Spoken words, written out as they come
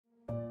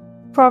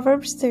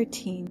Proverbs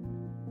 13.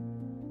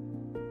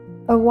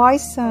 A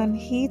wise son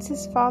heeds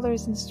his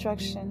father's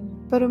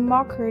instruction, but a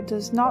mocker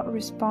does not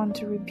respond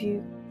to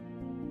rebuke.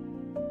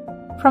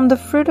 From the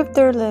fruit of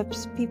their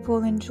lips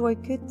people enjoy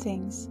good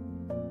things,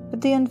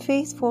 but the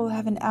unfaithful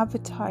have an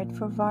appetite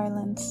for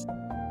violence.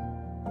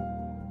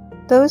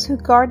 Those who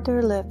guard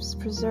their lips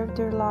preserve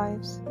their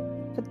lives,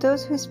 but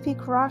those who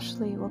speak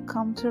rashly will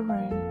come to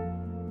ruin.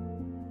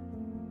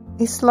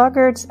 A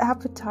sluggard's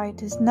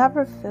appetite is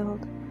never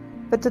filled,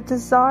 but the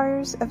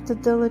desires of the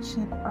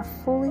diligent are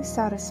fully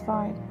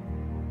satisfied.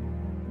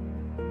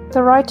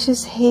 The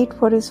righteous hate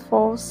what is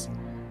false,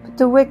 but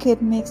the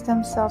wicked make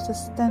themselves a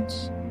stench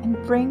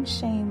and bring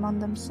shame on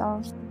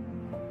themselves.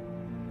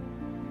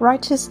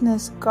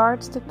 Righteousness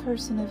guards the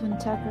person of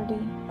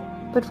integrity,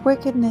 but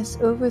wickedness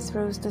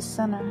overthrows the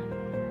sinner.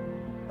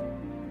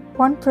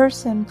 One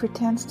person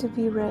pretends to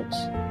be rich,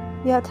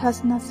 yet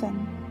has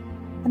nothing.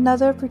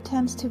 Another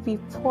pretends to be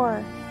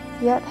poor,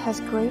 yet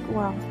has great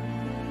wealth.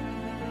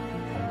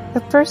 A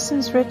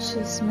person's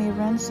riches may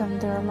ransom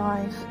their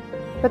life,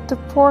 but the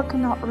poor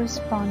cannot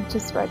respond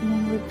to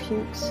threatening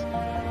rebukes.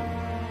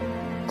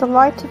 The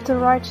light of the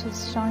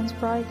righteous shines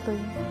brightly,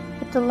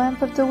 but the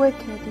lamp of the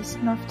wicked is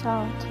snuffed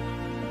out.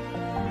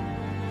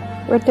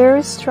 Where there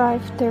is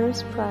strife, there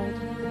is pride,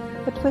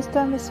 but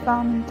wisdom is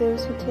found in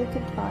those who take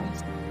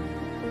advice.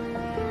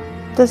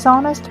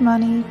 Dishonest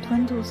money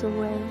dwindles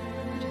away,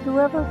 but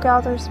whoever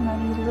gathers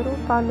money little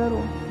by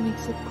little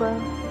makes it grow.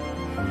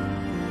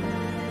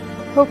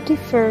 Hope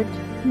deferred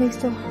makes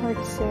the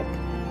heart sick,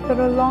 but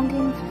a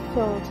longing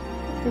fulfilled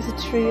is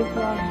a tree of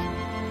life.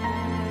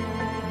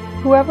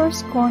 Whoever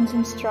scorns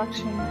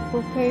instruction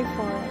will pay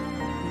for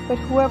it, but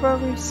whoever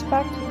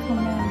respects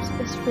commands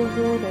is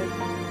rewarded.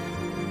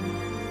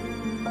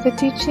 The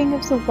teaching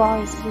of the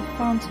wise is a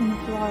fountain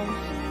of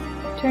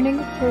life, turning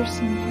a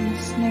person from the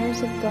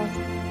snares of death.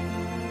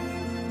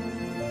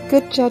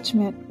 Good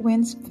judgment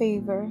wins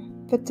favor,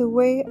 but the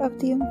way of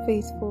the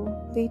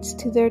unfaithful leads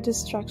to their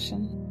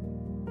destruction.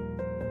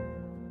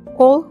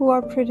 All who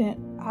are prudent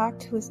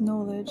act with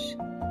knowledge,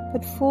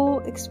 but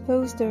fools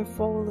expose their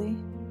folly.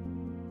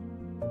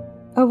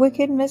 A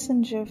wicked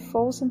messenger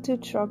falls into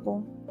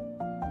trouble,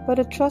 but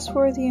a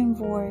trustworthy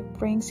envoy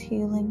brings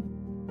healing.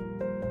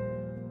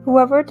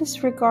 Whoever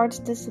disregards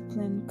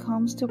discipline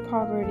comes to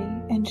poverty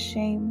and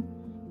shame,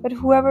 but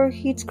whoever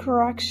heeds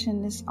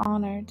correction is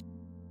honored.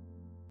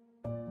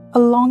 A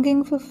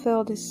longing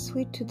fulfilled is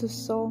sweet to the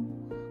soul,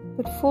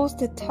 but fools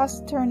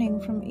detest turning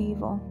from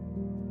evil.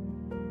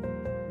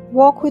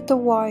 Walk with the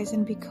wise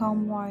and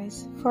become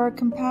wise, for a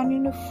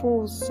companion of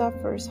fools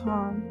suffers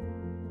harm.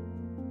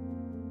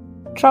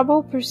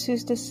 Trouble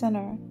pursues the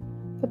sinner,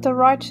 but the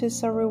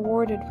righteous are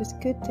rewarded with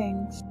good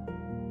things.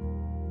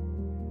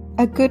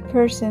 A good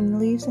person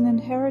leaves an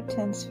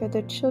inheritance for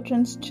their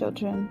children's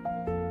children,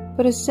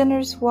 but a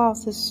sinner's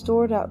wealth is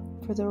stored up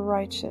for the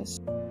righteous.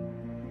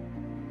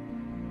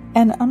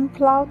 An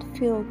unplowed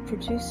field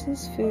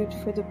produces food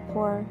for the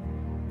poor,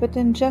 but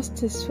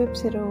injustice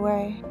sweeps it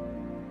away.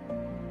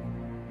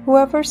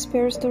 Whoever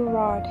spares the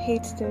rod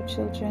hates their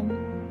children,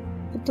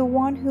 but the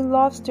one who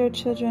loves their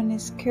children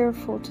is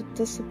careful to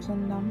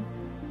discipline them.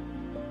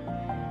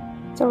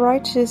 The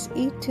righteous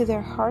eat to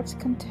their heart's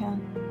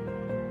content,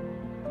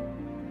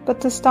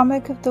 but the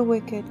stomach of the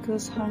wicked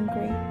goes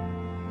hungry.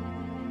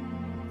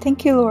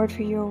 Thank you, Lord,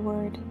 for your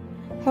word.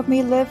 Help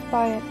me live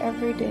by it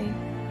every day.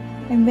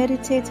 I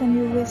meditate on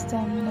your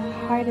wisdom and I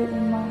hide it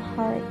in my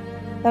heart,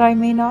 that I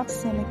may not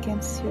sin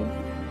against you.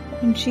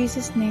 In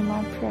Jesus' name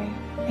I pray.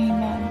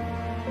 Amen.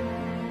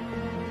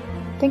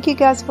 Thank you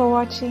guys for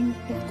watching.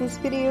 If this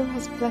video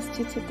has blessed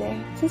you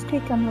today, please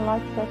click on the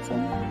like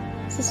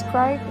button,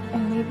 subscribe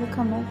and leave a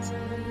comment.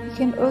 You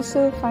can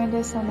also find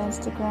us on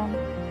Instagram.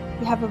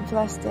 You have a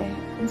blessed day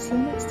and see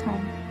you next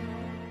time.